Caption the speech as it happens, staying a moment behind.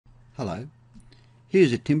Hello.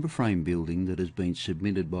 Here's a timber frame building that has been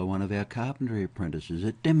submitted by one of our carpentry apprentices.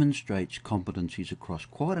 It demonstrates competencies across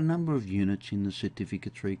quite a number of units in the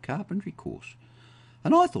Certificate 3 carpentry course.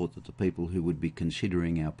 And I thought that the people who would be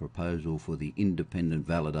considering our proposal for the independent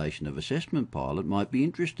validation of assessment pilot might be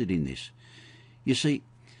interested in this. You see,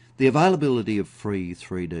 the availability of free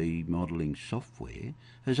 3D modelling software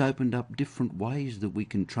has opened up different ways that we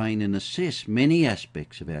can train and assess many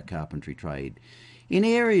aspects of our carpentry trade in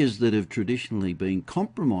areas that have traditionally been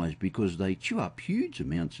compromised because they chew up huge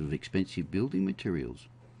amounts of expensive building materials.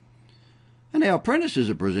 And our apprentices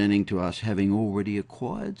are presenting to us having already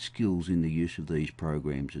acquired skills in the use of these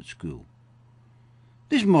programs at school.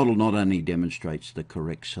 This model not only demonstrates the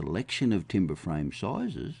correct selection of timber frame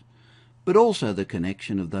sizes, but also the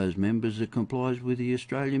connection of those members that complies with the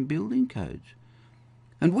Australian building codes.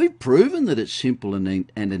 And we've proven that it's simple and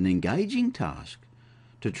an engaging task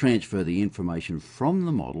to transfer the information from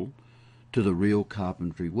the model to the real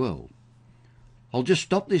carpentry world. I'll just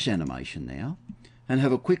stop this animation now and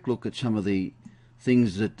have a quick look at some of the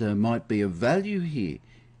things that might be of value here.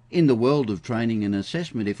 In the world of training and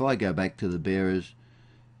assessment, if I go back to the bearers,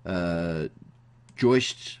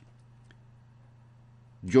 joist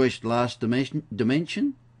last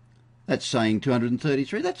dimension, that's saying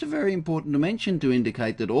 233. That's a very important dimension to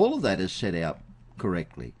indicate that all of that is set out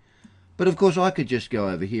correctly. But of course I could just go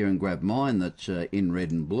over here and grab mine that's in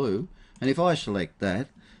red and blue, and if I select that,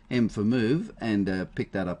 M for move, and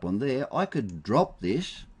pick that up on there, I could drop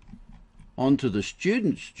this onto the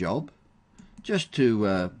student's job just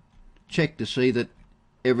to check to see that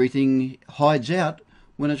everything hides out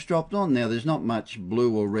when it's dropped on. Now there's not much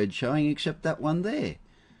blue or red showing except that one there.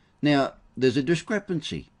 Now there's a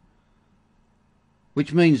discrepancy,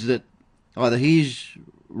 which means that either he's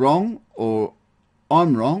wrong or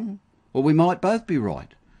I'm wrong, or we might both be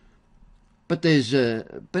right. But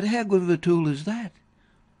but how good of a tool is that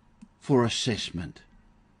for assessment?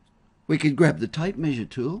 We could grab the tape measure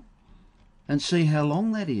tool and see how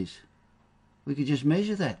long that is. We could just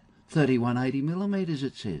measure that, 3180 millimetres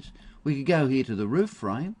it says. We could go here to the roof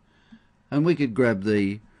frame and we could grab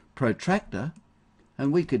the protractor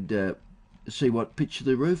and we could see what pitch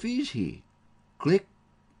the roof is here. Click,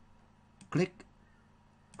 click,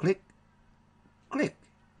 click, click.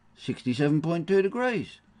 67.2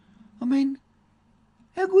 degrees. I mean,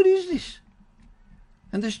 how good is this?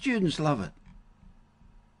 And the students love it.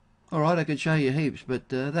 All right, I could show you heaps, but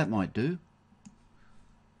that might do.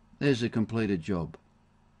 There's the completed job.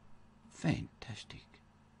 Fantastic.